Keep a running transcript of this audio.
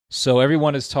So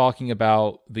everyone is talking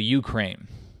about the Ukraine.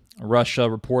 Russia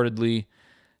reportedly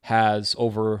has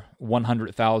over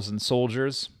 100,000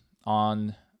 soldiers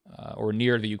on or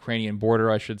near the Ukrainian border,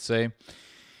 I should say.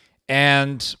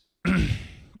 And the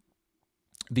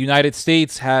United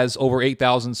States has over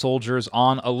 8,000 soldiers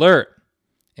on alert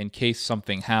in case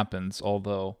something happens,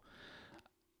 although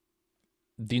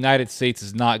the United States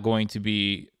is not going to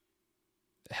be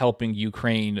helping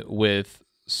Ukraine with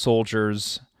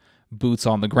soldiers' boots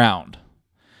on the ground.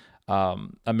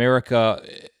 America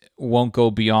won't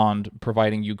go beyond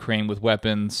providing Ukraine with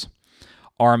weapons,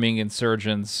 arming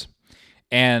insurgents,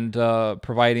 and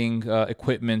providing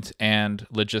equipment and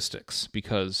logistics,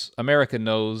 because America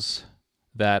knows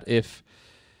that if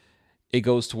it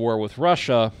goes to war with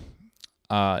Russia,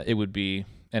 it would be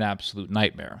an absolute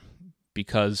nightmare.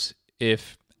 Because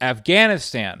if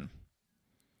Afghanistan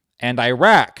and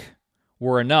Iraq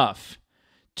were enough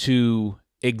to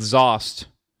exhaust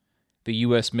the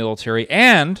U.S. military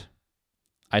and,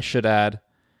 I should add,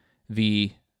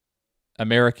 the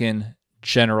American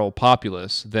general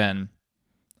populace, then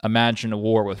imagine a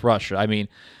war with Russia. I mean,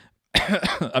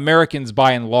 Americans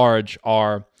by and large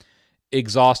are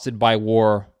exhausted by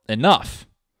war enough.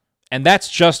 And that's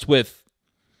just with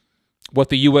what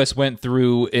the U.S. went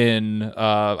through in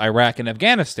Iraq and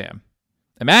Afghanistan.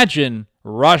 Imagine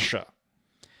Russia.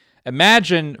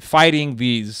 Imagine fighting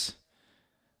these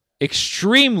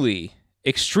extremely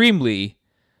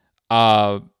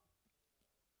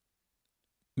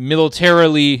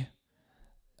militarily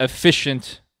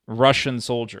efficient Russian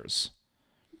soldiers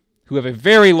who have a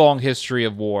very long history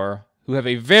of war, who have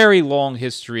a very long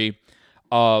history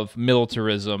of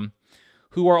militarism,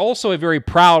 who are also a very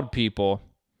proud people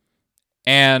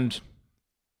and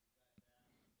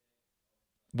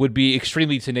would be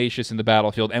extremely tenacious in the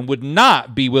battlefield and would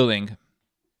not be willing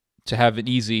to have an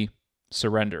easy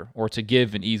surrender or to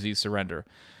give an easy surrender.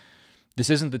 This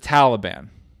isn't the Taliban.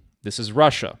 This is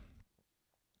Russia.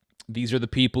 These are the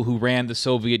people who ran the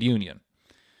Soviet Union.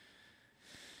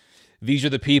 These are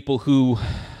the people who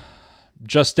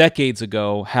just decades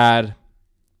ago had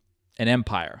an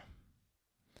empire.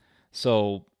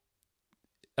 So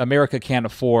America can't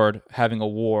afford having a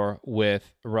war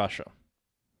with Russia.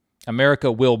 America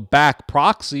will back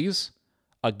proxies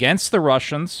against the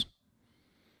Russians,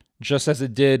 just as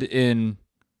it did in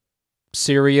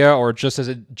Syria or just as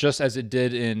it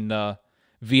did in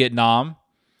Vietnam.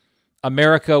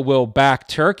 America will back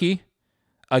Turkey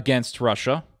against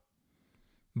Russia,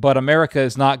 but America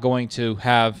is not going to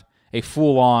have a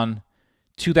full-on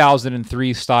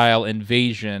 2003 style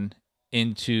invasion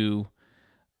into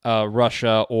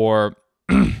Russia or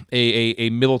a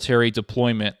military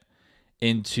deployment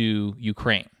into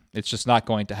Ukraine. It's just not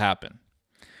going to happen.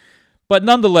 But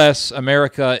nonetheless,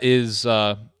 America is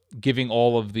giving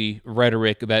all of the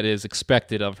rhetoric that is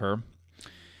expected of her.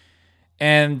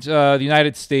 And the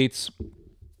United States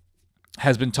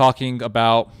has been talking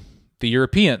about the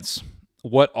Europeans.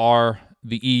 What are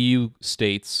the EU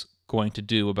states going to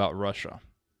do about Russia?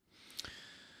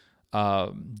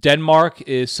 Denmark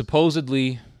is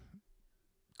supposedly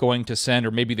going to send,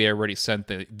 or maybe they already sent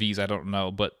these, I don't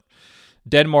know, but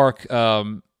Denmark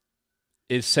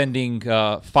is sending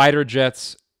fighter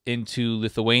jets into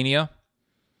Lithuania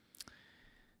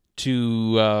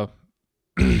to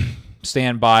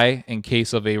stand by in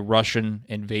case of a Russian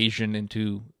invasion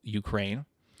into Ukraine.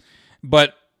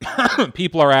 But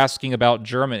people are asking about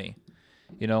Germany.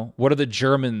 You know, what are the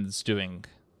Germans doing?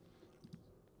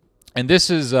 And this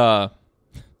is,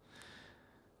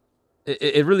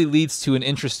 it really leads to an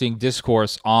interesting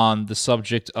discourse on the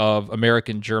subject of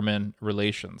American-German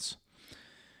relations.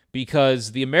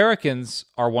 Because the Americans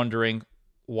are wondering,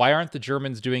 why aren't the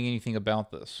Germans doing anything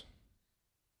about this?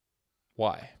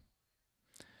 Why?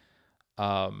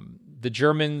 The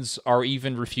Germans are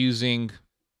even refusing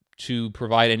to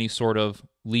provide any sort of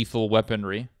lethal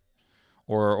weaponry,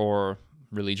 or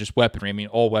really just weaponry. I mean,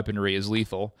 all weaponry is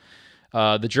lethal.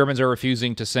 The Germans are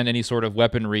refusing to send any sort of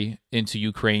weaponry into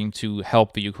Ukraine to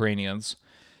help the Ukrainians.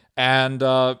 And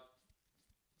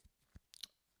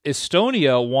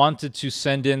Estonia wanted to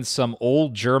send in some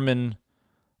old German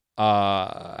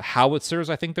howitzers,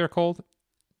 I think they're called,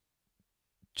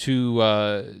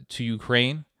 to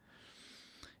Ukraine.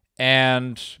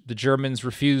 And the Germans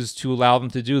refused to allow them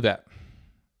to do that.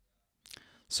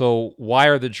 So why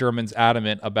are the Germans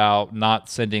adamant about not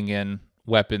sending in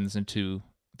weapons into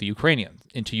Ukraine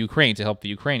to help the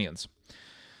Ukrainians?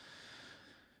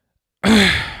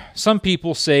 Some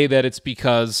people say that it's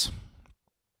because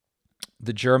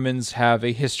the Germans have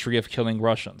a history of killing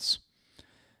Russians.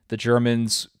 The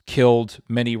Germans killed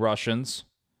many Russians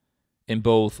in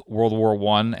both World War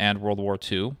I and World War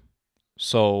II.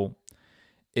 So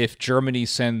if Germany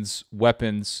sends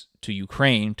weapons to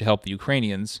Ukraine to help the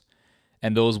Ukrainians,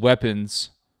 and those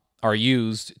weapons are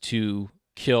used to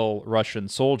kill Russian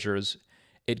soldiers,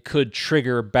 it could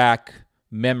trigger back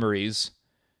memories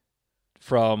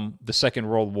from the Second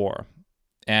World War.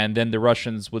 And then the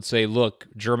Russians would say, look,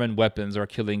 German weapons are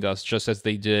killing us just as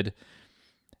they did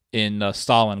in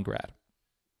Stalingrad.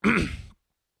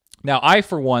 Now, I,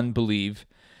 for one, believe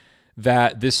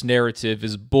that this narrative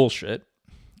is bullshit.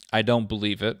 I don't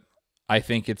believe it. I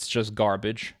think it's just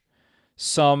garbage.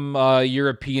 Some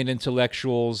European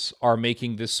intellectuals are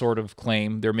making this sort of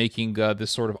claim. They're making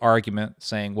this sort of argument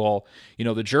saying, well, you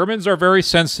know, the Germans are very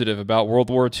sensitive about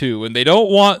World War II, and they don't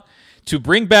want to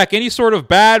bring back any sort of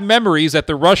bad memories that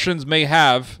the Russians may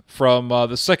have from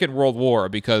the Second World War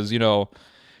because, you know,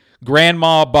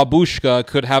 Grandma Babushka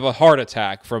could have a heart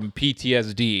attack from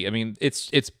PTSD. I mean,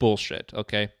 it's bullshit,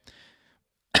 okay?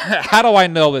 How do I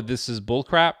know that this is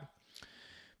bullcrap?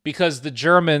 Because the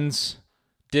Germans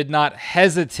did not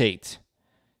hesitate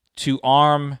to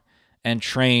arm and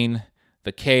train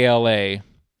the KLA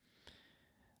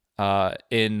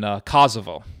in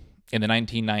Kosovo in the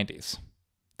 1990s.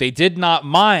 They did not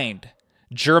mind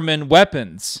German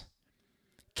weapons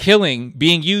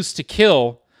being used to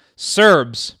kill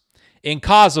Serbs in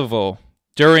Kosovo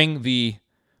during the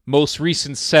most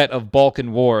recent set of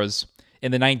Balkan wars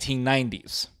in the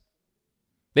 1990s.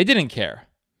 They didn't care.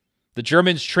 The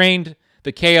Germans trained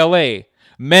the KLA,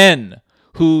 men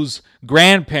whose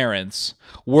grandparents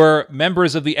were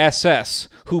members of the SS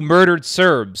who murdered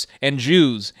Serbs and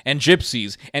Jews and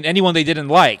Gypsies and anyone they didn't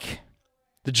like.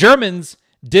 The Germans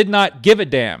did not give a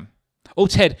damn. Oh,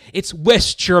 Ted, it's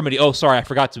West Germany. Oh, sorry, I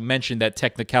forgot to mention that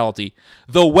technicality.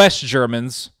 The West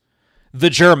Germans,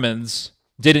 the Germans,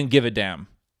 didn't give a damn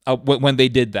when they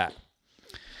did that.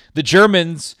 The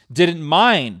Germans didn't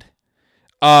mind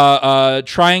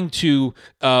trying to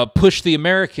push the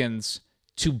Americans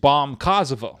to bomb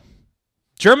Kosovo.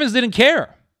 Germans didn't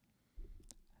care.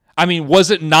 I mean,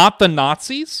 was it not the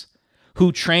Nazis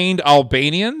who trained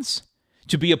Albanians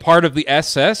to be a part of the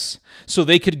SS so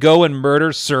they could go and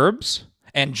murder Serbs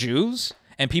and Jews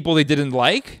and people they didn't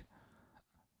like?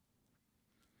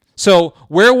 So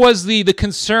where was the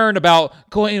concern about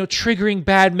triggering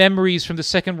bad memories from the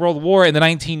Second World War in the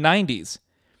 1990s?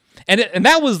 And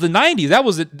that was the 90s.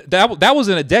 That was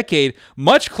in a decade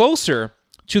much closer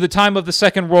to the time of the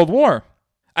Second World War.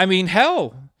 I mean,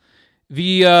 hell,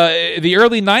 the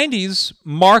early 90s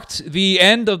marked the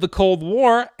end of the Cold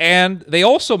War, and they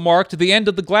also marked the end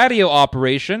of the Gladio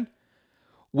operation,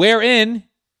 wherein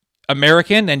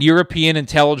American and European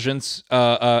intelligence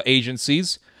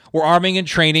agencies were arming and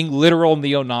training literal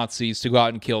neo-Nazis to go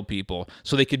out and kill people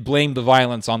so they could blame the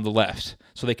violence on the left,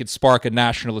 so they could spark a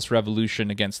nationalist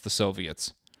revolution against the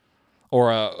Soviets,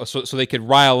 or so they could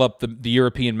rile up the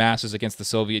European masses against the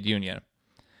Soviet Union.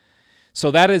 So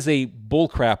that is a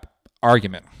bullcrap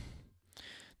argument.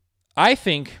 I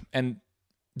think, and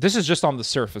this is just on the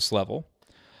surface level,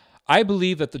 I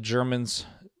believe that the Germans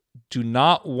do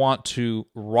not want to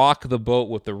rock the boat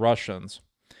with the Russians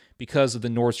because of the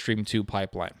Nord Stream 2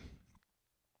 pipeline.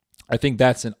 I think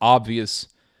that's an obvious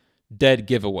dead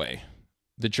giveaway.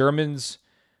 The Germans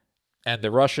and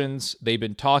the Russians, they've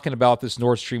been talking about this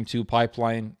Nord Stream 2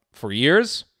 pipeline for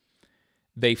years.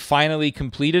 They finally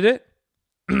completed it.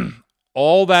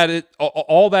 All that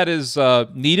is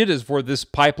needed is for this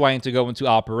pipeline to go into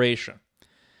operation.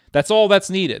 That's all that's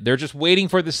needed. They're just waiting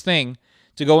for this thing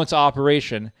to go into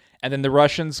operation, and then the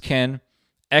Russians can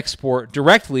export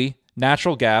directly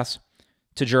natural gas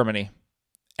to Germany.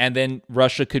 And then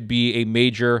Russia could be a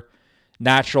major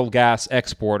natural gas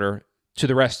exporter to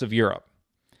the rest of Europe.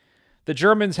 The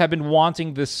Germans have been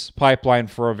wanting this pipeline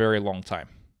for a very long time.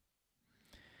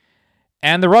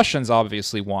 And the Russians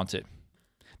obviously want it.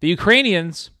 The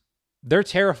Ukrainians, they're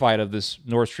terrified of this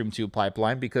Nord Stream 2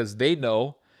 pipeline because they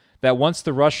know that once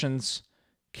the Russians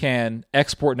can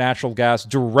export natural gas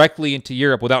directly into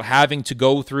Europe without having to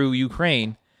go through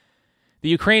Ukraine, the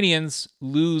Ukrainians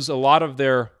lose a lot of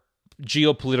their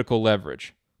geopolitical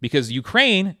leverage because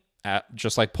Ukraine,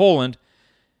 just like Poland,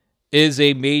 is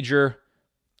a major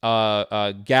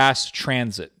gas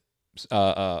transit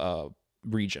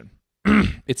region.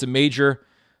 It's a major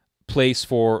place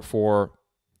for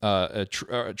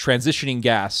transitioning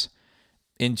gas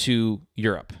into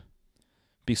Europe.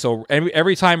 So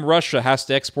every time Russia has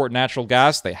to export natural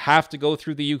gas, they have to go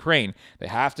through the Ukraine. They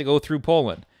have to go through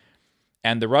Poland.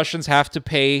 And the Russians have to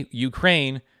pay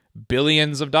Ukraine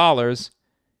billions of dollars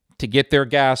to get their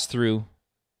gas through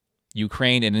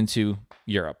Ukraine and into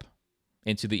Europe,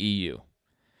 into the EU.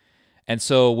 And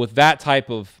so with that type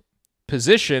of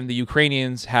position, the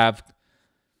Ukrainians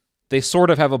they sort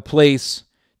of have a place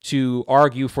to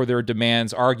argue for their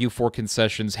demands, argue for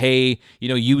concessions. Hey,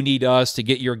 you need us to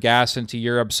get your gas into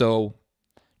Europe, so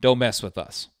don't mess with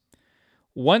us.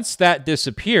 Once that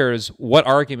disappears, what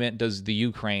argument does the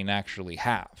Ukraine actually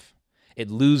have? It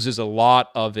loses a lot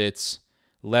of its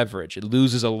leverage. It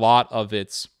loses a lot of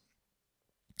its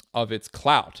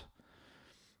clout.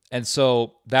 And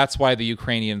so that's why the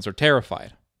Ukrainians are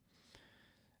terrified.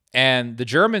 And the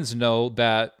Germans know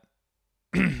that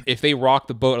if they rock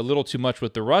the boat a little too much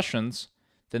with the Russians,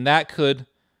 then that could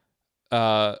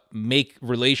make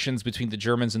relations between the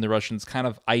Germans and the Russians kind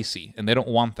of icy, and they don't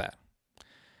want that.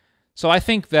 So I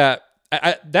think that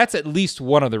that's at least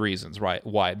one of the reasons, right?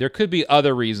 Why. There could be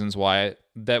other reasons why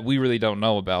that we really don't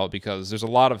know about, because there's a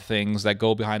lot of things that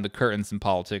go behind the curtains in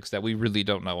politics that we really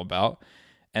don't know about.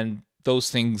 And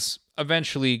those things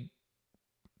eventually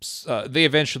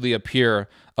appear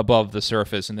above the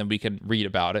surface, and then we can read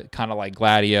about it, kind of like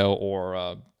Gladio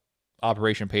or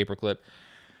Operation Paperclip.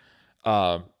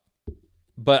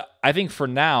 But I think for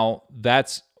now,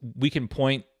 we can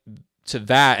point to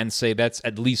that and say that's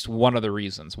at least one of the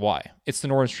reasons why. It's the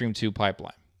Nord Stream 2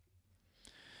 pipeline.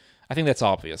 I think that's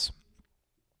obvious.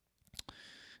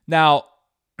 Now,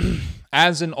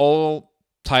 as in all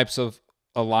types of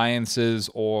alliances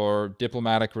or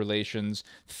diplomatic relations,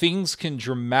 things can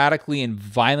dramatically and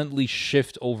violently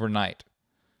shift overnight.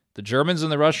 The Germans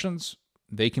and the Russians,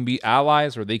 they can be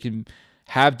allies, or they can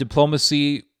have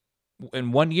diplomacy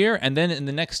in 1 year, and then in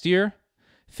the next year,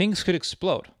 things could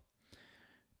explode.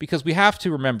 Because we have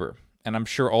to remember, and I'm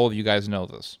sure all of you guys know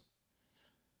this,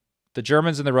 the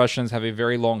Germans and the Russians have a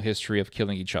very long history of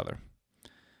killing each other.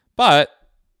 But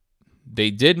they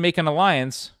did make an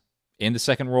alliance in the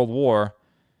Second World War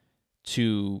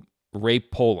to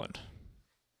rape Poland.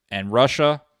 And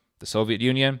Russia, the Soviet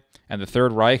Union, and the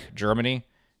Third Reich, Germany,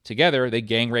 together, they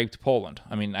gang raped Poland.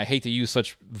 I mean, I hate to use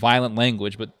such violent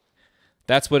language, but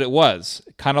that's what it was.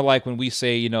 Kind of like when we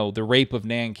say, the rape of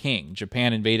Nanking.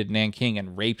 Japan invaded Nanking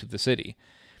and raped the city.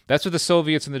 That's what the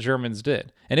Soviets and the Germans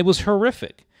did. And it was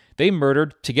horrific. They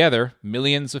murdered, together,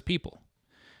 millions of people.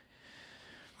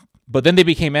 But then they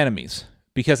became enemies.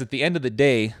 Because at the end of the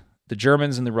day, the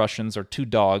Germans and the Russians are two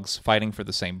dogs fighting for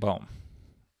the same bone.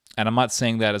 And I'm not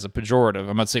saying that as a pejorative.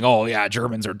 I'm not saying, oh, yeah,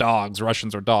 Germans are dogs,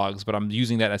 Russians are dogs. But I'm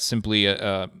using that as simply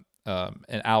an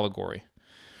allegory.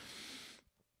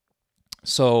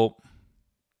 So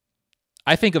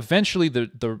I think eventually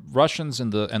the Russians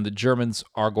and the Germans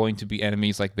are going to be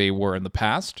enemies like they were in the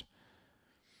past.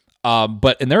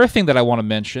 But another thing that I want to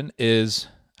mention is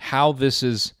how this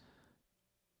is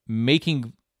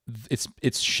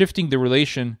it's shifting the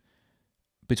relation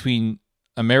between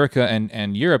America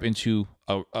and Europe into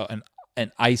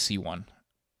an icy one.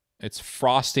 It's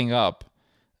frosting up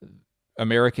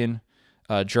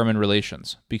American-German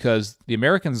relations, because the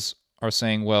Americans are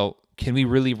saying, well, can we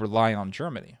really rely on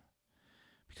Germany?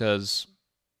 Because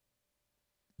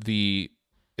the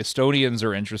Estonians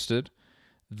are interested.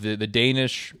 The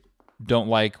Danish don't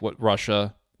like what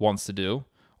Russia wants to do,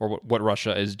 or what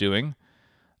Russia is doing.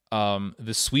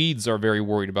 The Swedes are very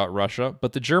worried about Russia,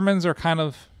 but the Germans are kind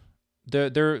of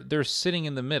they're sitting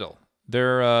in the middle.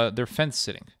 They're fence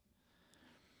sitting.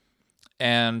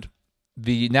 And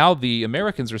now the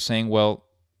Americans are saying, well,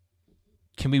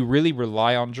 can we really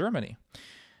rely on Germany?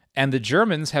 And the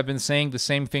Germans have been saying the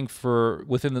same thing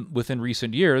within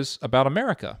recent years about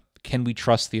America. Can we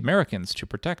trust the Americans to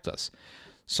protect us?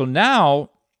 So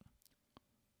now,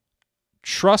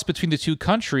 trust between the two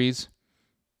countries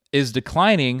is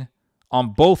declining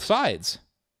on both sides.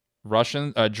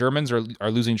 Germans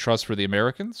are losing trust for the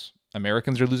Americans.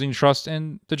 Americans are losing trust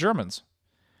in the Germans.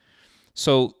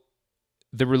 So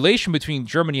the relation between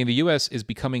Germany and the U.S. is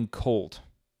becoming cold.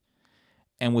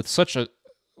 And with such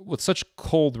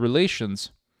cold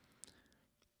relations,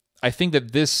 I think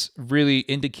that this really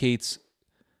indicates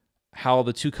how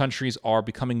the two countries are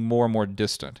becoming more and more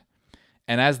distant.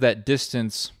 And as that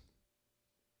distance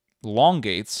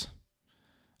elongates,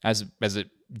 as it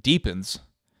deepens,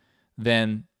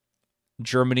 then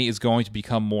Germany is going to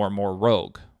become more and more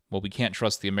rogue. Well, we can't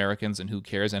trust the Americans, and who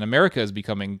cares? And America is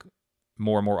becoming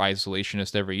more and more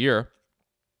isolationist every year.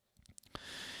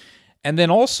 And then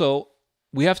also,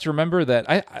 we have to remember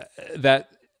that that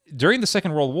during the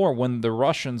Second World War, when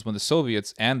the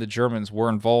Soviets and the Germans were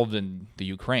involved in the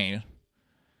Ukraine,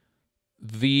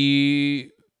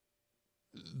 the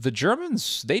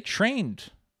Germans, they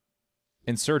trained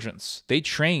insurgents. They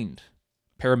trained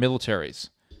paramilitaries.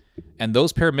 And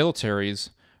those paramilitaries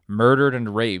murdered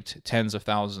and raped tens of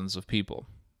thousands of people.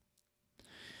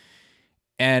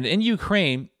 And in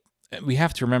Ukraine, we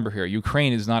have to remember here,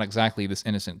 Ukraine is not exactly this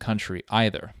innocent country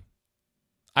either.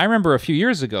 I remember a few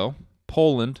years ago,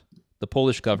 Poland, the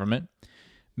Polish government,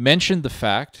 mentioned the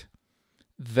fact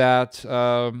that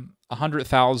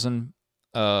 100,000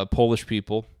 Polish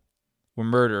people were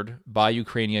murdered by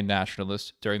Ukrainian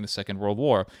nationalists during the Second World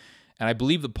War. And I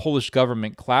believe the Polish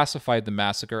government classified the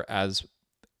massacre as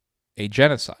a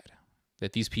genocide.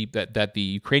 That these people, that the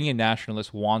Ukrainian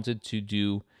nationalists wanted to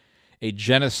do a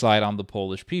genocide on the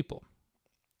Polish people.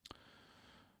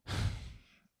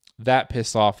 That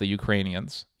pissed off the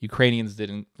Ukrainians. Ukrainians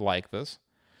didn't like this.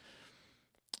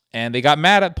 And they got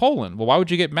mad at Poland. Well, why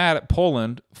would you get mad at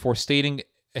Poland for stating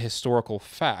a historical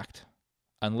fact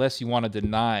unless you want to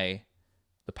deny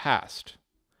the past?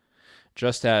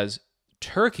 Just as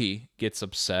Turkey gets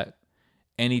upset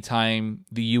anytime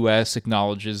the U.S.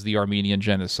 acknowledges the Armenian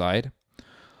genocide,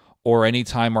 or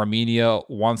anytime Armenia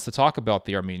wants to talk about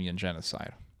the Armenian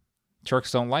genocide.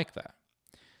 Turks don't like that.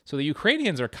 So the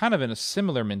Ukrainians are kind of in a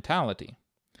similar mentality.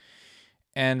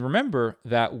 And remember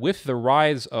that with the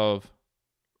rise of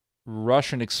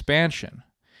Russian expansion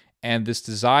and this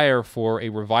desire for a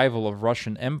revival of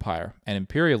Russian empire and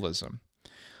imperialism,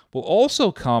 will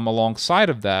also come alongside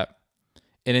of that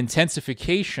an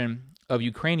intensification of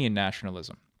Ukrainian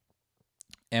nationalism.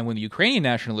 And when the Ukrainian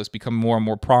nationalists become more and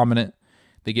more prominent,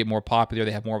 they get more popular,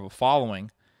 they have more of a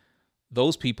following,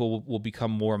 those people will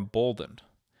become more emboldened.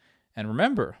 And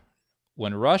remember,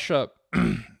 when Russia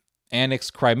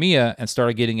annexed Crimea and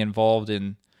started getting involved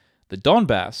in the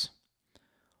Donbass,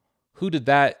 who did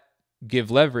that give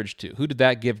leverage to? Who did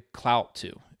that give clout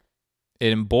to?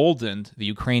 It emboldened the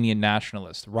Ukrainian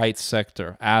nationalists, right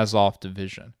sector, Azov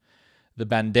division, the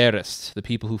Banderists, the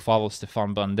people who follow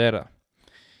Stefan Bandera.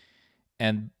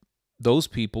 And those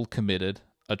people committed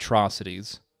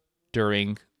atrocities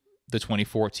during the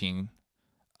 2014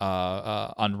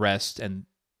 unrest and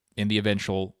in the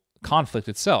eventual conflict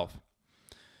itself.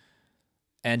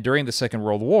 And during the Second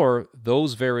World War,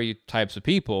 those very types of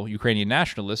people, Ukrainian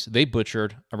nationalists, they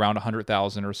butchered around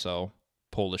 100,000 or so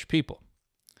Polish people.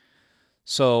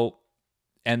 So,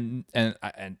 and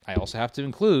I also have to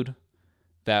include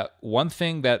that one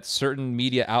thing that certain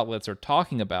media outlets are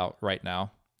talking about right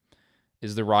now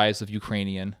is the rise of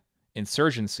Ukrainian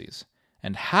insurgencies,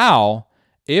 and how,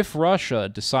 if Russia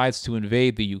decides to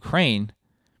invade the Ukraine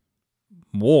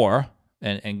more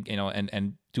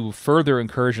and do further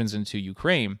incursions into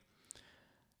Ukraine,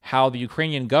 how the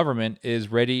Ukrainian government is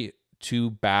ready to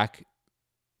back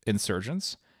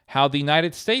insurgents, how the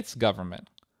United States government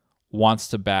wants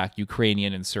to back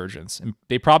Ukrainian insurgents. And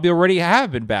they probably already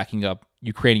have been backing up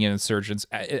Ukrainian insurgents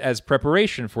as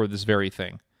preparation for this very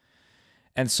thing.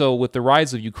 And so with the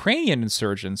rise of Ukrainian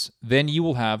insurgents, then you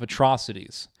will have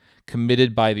atrocities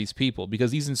committed by these people,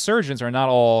 because these insurgents are not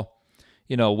all,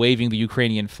 waving the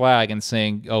Ukrainian flag and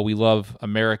saying, oh, we love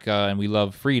America and we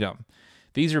love freedom.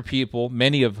 These are people,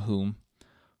 many of whom,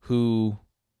 who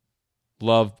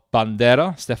love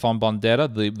Bandera, Stefan Bandera,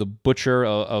 the butcher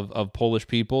of Polish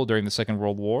people during the Second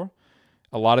World War.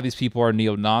 A lot of these people are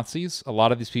neo-Nazis. A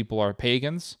lot of these people are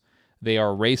pagans. They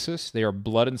are racist. They are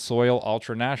blood and soil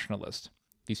ultra-nationalists.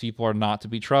 These people are not to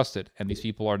be trusted, and these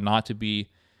people are not to be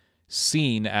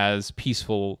seen as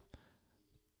peaceful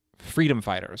freedom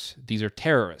fighters. These are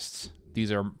terrorists.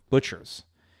 These are butchers,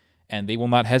 and they will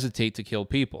not hesitate to kill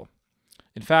people.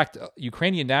 In fact,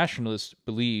 Ukrainian nationalists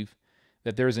believe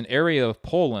that there is an area of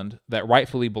Poland that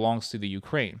rightfully belongs to the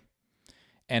Ukraine.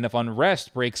 And if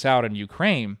unrest breaks out in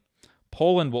Ukraine,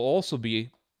 Poland will also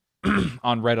be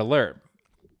on red alert,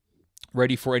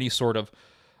 ready for any sort of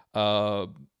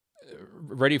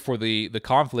ready for the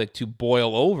conflict to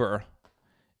boil over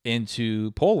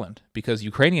into Poland, because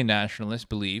Ukrainian nationalists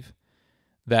believe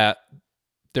that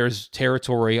there's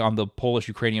territory on the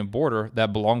Polish-Ukrainian border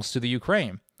that belongs to the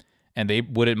Ukraine, and they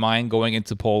wouldn't mind going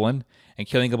into Poland and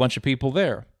killing a bunch of people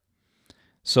there.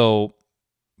 So,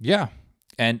 yeah.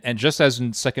 And just as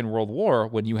in Second World War,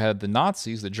 when you had the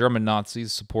Nazis, the German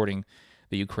Nazis supporting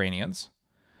the Ukrainians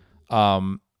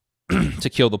to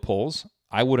kill the Poles,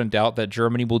 I wouldn't doubt that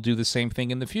Germany will do the same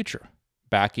thing in the future,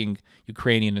 backing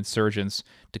Ukrainian insurgents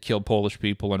to kill Polish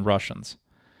people and Russians.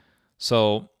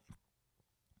 So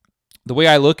the way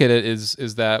I look at it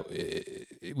is that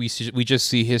we just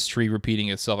see history repeating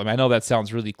itself. I mean, I know that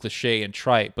sounds really cliche and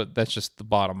trite, but that's just the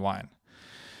bottom line.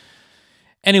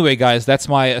 Anyway, guys, that's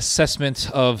my assessment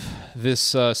of this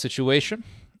situation.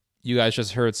 You guys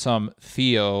just heard some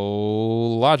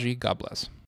theology. God bless.